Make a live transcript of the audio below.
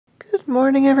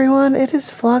morning, everyone. It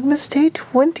is Vlogmas Day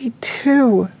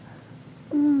 22.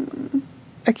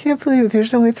 I can't believe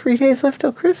there's only 3 days left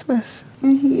till Christmas.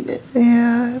 I hate it.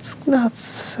 Yeah, it's not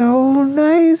so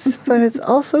nice, but it's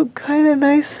also kind of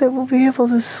nice that we'll be able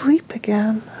to sleep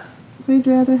again. I'd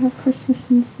rather have Christmas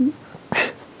than sleep.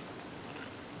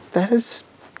 That is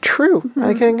true.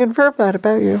 I can confirm that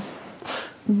about you.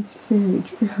 It's very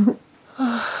true.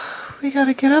 We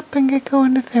gotta get up and get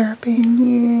going to therapy.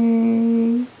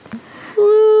 Yay.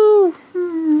 Woo!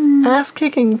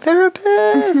 Ass-kicking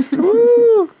therapist!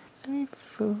 Woo! I need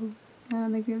food. I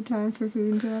don't think we have time for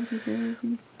food until after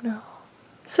therapy. No.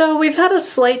 So we've had a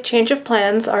slight change of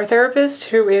plans. Our therapist,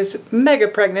 who is mega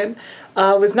pregnant,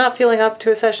 was not feeling up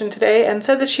to a session today and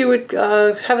said that she would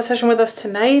have a session with us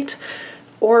tonight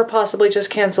or possibly just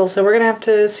cancel. So we're going to have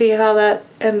to see how that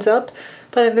ends up.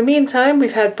 But in the meantime,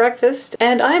 we've had breakfast,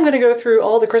 and I'm going to go through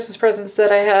all the Christmas presents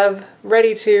that I have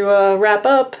ready to wrap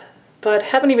up, but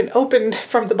haven't even opened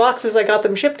from the boxes I got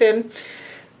them shipped in.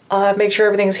 Make sure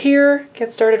everything's here,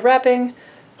 get started wrapping.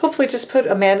 Hopefully just put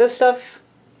Amanda's stuff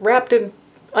wrapped in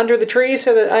under the tree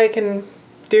so that I can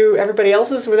do everybody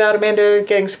else's without Amanda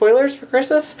getting spoilers for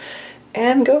Christmas,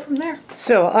 and go from there.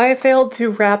 So I failed to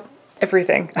wrap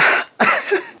everything.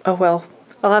 Oh well.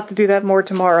 I'll have to do that more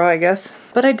tomorrow, I guess.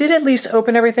 But I did at least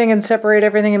open everything and separate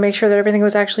everything and make sure that everything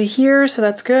was actually here, so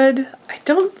that's good. I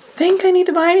don't think I need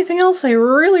to buy anything else. I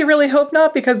really, really hope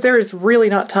not, because there is really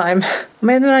not time.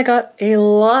 Amanda and I got a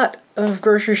lot of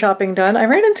grocery shopping done. I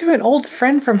ran into an old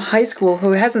friend from high school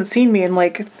who hasn't seen me in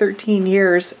like 13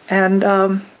 years,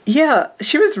 and yeah,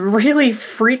 she was really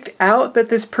freaked out that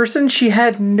this person she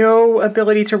had no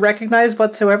ability to recognize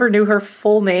whatsoever knew her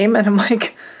full name, and I'm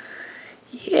like,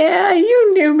 yeah,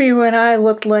 you knew me when I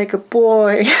looked like a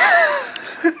boy.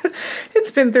 It's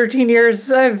been 13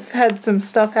 years. I've had some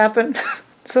stuff happen.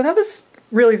 So that was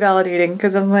really validating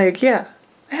because I'm like, yeah,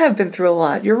 I have been through a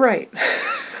lot. You're right.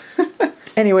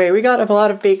 Anyway, we got a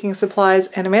lot of baking supplies,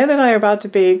 and Amanda and I are about to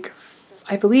bake,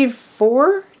 I believe,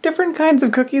 4 different kinds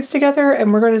of cookies together,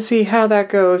 and we're going to see how that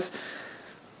goes.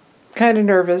 Kind of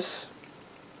nervous.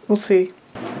 We'll see.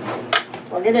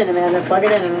 Plug it in, Amanda. Plug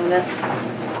it in, Amanda.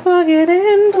 Plug it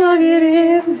in, plug it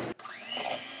in.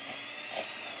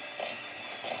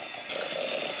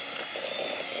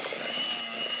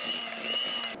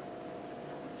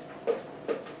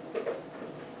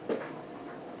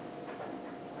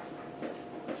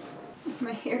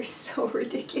 My hair's so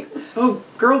ridiculous. Oh,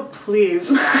 girl,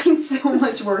 please. Mine's so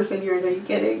much worse than yours. Are you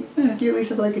kidding? You at least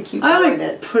have like a cute I bow like in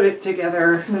it. put it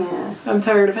together. Yeah. I'm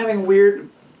tired of having weird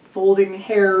folding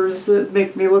hairs that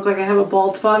make me look like I have a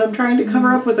bald spot I'm trying to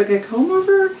cover up with like a comb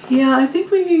over. Yeah, I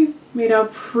think we made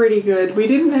out pretty good. We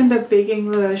didn't end up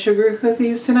baking the sugar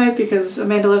cookies tonight because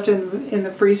Amanda left in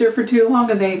the freezer for too long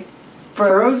and they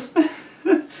froze.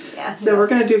 Yeah. So we're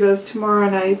gonna do those tomorrow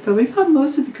night, but we got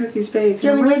most of the cookies baked. Do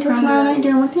you want me to wait till tomorrow night and do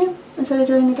them with you instead of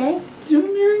during the day? Do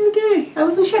them during the day. I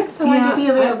wasn't sure. I wanted to be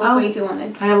available for you if you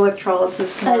wanted. I have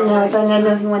electrolysis I tomorrow know, night. so I didn't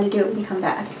know if you wanted to do it when you come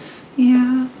back.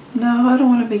 Yeah. No, I don't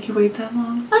want to make you wait that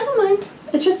long. I don't mind.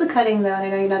 It's just the cutting though, and I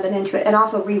know you're not that into it. And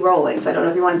also re-rolling, so I don't know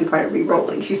if you want to be part of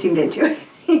re-rolling. You seemed into it.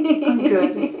 I'm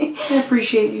good. I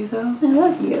appreciate you though. I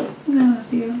love you. I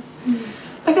love you.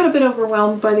 I got a bit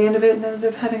overwhelmed by the end of it and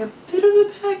ended up having a bit of a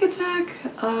panic attack.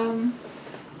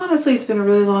 Honestly, it's been a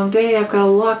really long day. I've got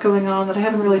a lot going on that I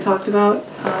haven't really talked about.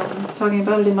 Talking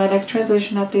about it in my next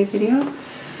translation update video.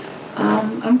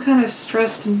 I'm kind of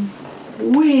stressed and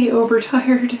way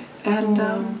overtired, and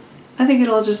I think it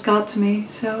all just got to me,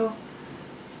 so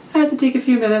I had to take a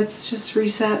few minutes, just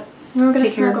reset. We're going to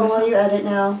snuggle while you edit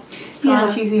now. Just put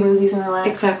on cheesy movies and relax.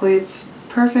 Exactly, it's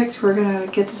perfect. We're going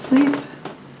to get to sleep.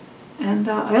 And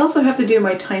I also have to do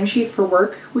my timesheet for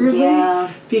work,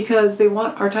 weirdly, because they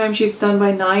want our timesheets done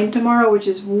by 9 tomorrow, which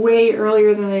is way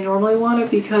earlier than they normally want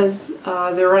it because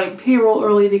they're running payroll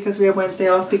early because we have Wednesday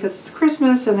off because it's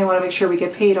Christmas, and they want to make sure we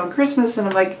get paid on Christmas. And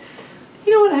I'm like,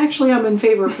 you know what, actually I'm in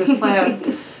favor of this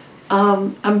plan.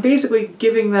 I'm basically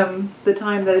giving them the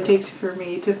time that it takes for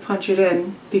me to punch it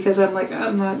in because I'm like,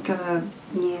 I'm not gonna...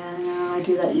 Yeah, no, I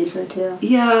do that usually too.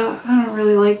 Yeah, I don't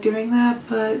really like doing that,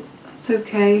 but it's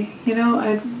okay. You know,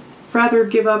 I'd rather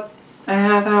give up a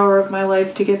half hour of my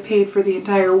life to get paid for the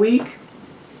entire week.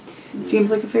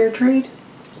 Seems like a fair trade.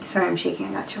 Sorry, I'm shaking.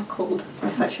 I got chill cold. My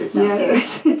sweatshirt's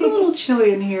downstairs. It's a little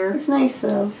chilly in here. It's nice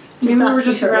though. We were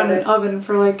just around an oven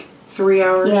for like 3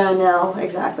 hours. Yeah, no,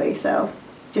 exactly. So,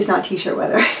 just not t-shirt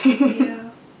weather.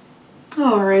 Yeah.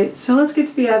 Alright, so let's get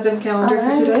to the advent calendar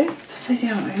for today. It's upside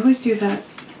down. I always do that.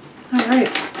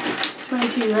 Alright.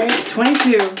 22, right?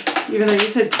 22. Even though you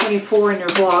said 24 in your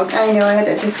vlog. I know, I had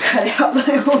to just cut out my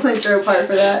whole intro part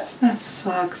for that. That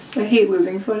sucks. I hate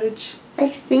losing footage. I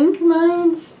think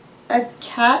mine's a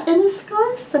cat in a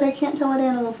scarf, but I can't tell what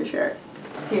animal for sure.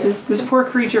 Here. This poor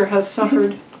creature has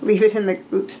suffered. Leave it in the,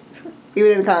 oops. Leave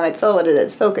it in the comments. Tell what it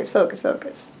is. Focus, focus,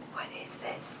 focus. What is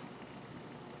this?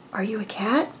 Are you a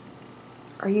cat?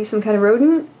 Are you some kind of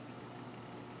rodent?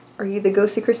 Are you the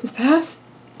ghost of Christmas past?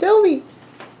 Tell me.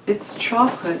 It's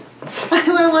chocolate.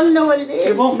 I want to know what it is.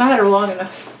 It won't matter long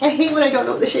enough. I hate when I don't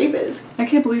know what the shape is. I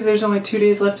can't believe there's only 2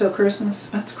 days left till Christmas.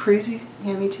 That's crazy.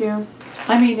 Yeah, me too.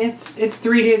 I mean, it's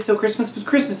 3 days till Christmas, but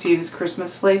Christmas Eve is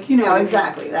Christmas. Like, you know. No,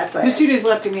 exactly. That's why. There's 2 days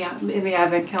left in the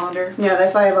Advent calendar. Yeah,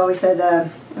 that's why I've always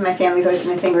said, my family's always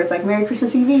been a thing where it's like Merry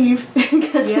Christmas Eve,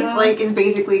 because it's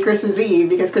basically Christmas Eve,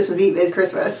 because Christmas Eve is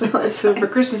Christmas. So for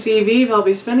Christmas Eve, I'll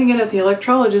be spending it at the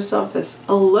electrologist's office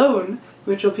alone,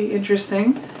 which will be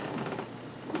interesting.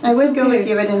 I would go with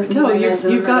you, but no,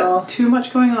 you've got too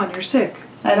much going on. You're sick.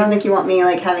 I don't think you want me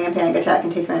like having a panic attack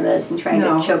and taking my meds and trying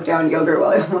to choke down yogurt while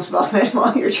I almost vomit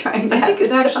while you're trying to have this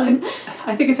done.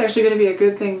 I think it's actually going to be a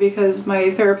good thing because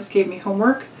my therapist gave me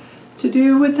homework to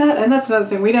do with that, and that's another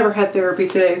thing. We never had therapy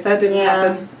today. That didn't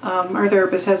happen. Our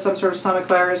therapist has some sort of stomach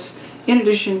virus in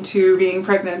addition to being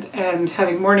pregnant and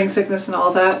having morning sickness and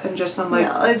all that, and just I'm like,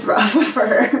 no, it's rough for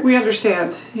her. We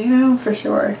understand, you know, for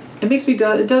sure.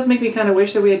 It does make me kind of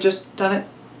wish that we had just done it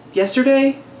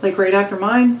yesterday, like right after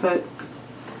mine, but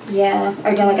yeah,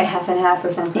 or done like a half and half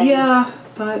or something. Yeah,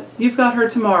 but you've got her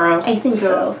tomorrow. I think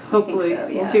so. Hopefully,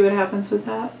 we'll see what happens with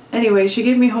that. Anyway, she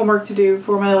gave me homework to do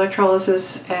for my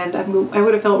electrolysis, and I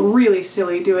would have felt really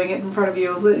silly doing it in front of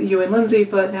you and Lindsay,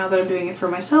 but now that I'm doing it for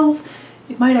myself,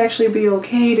 it might actually be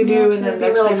okay to do, and then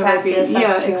next time it might be.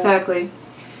 Yeah, exactly.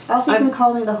 Also, you can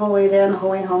call me the whole way there and the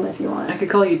whole way home if you want. I could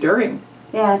call you during.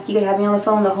 Yeah, you could have me on the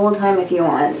phone the whole time if you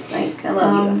want. Like, I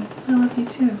love you. I love you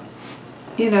too.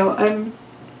 You know,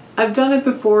 I've done it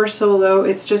before solo.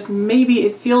 It's just maybe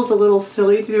it feels a little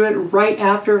silly to do it right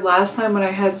after last time when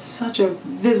I had such a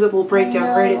visible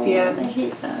breakdown right at the end. I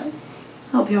hate that.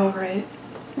 I'll be alright.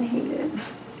 I hate it.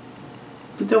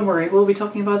 But don't worry, we'll be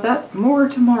talking about that more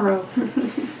tomorrow.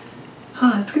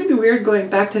 It's going to be weird going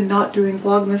back to not doing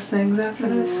Vlogmas things after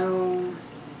this. No.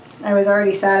 I was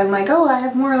already sad. I'm like, oh, I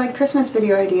have more like Christmas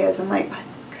video ideas. I'm like, what?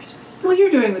 Christmas? Well, you're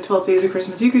doing the 12 days of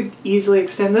Christmas. You could easily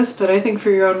extend this, but I think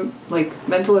for your own like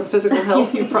mental and physical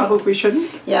health, you probably shouldn't.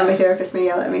 Yeah, my therapist may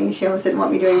yell at me. She almost didn't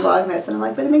want me doing Vlogmas, and I'm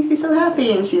like, but it makes me so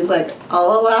happy. And she's like,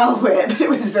 I'll allow it. It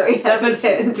was very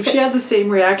hesitant. She had the same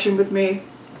reaction with me.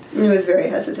 It was very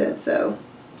hesitant, so.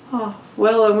 Oh,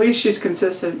 well, at least she's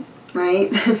consistent.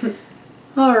 Right?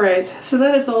 Alright, so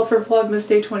that is all for Vlogmas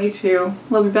Day 22.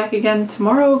 We'll be back again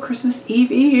tomorrow, Christmas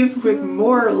Eve, with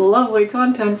more lovely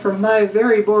content from my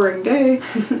very boring day.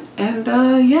 And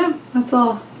yeah, that's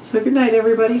all. So good night,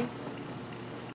 everybody.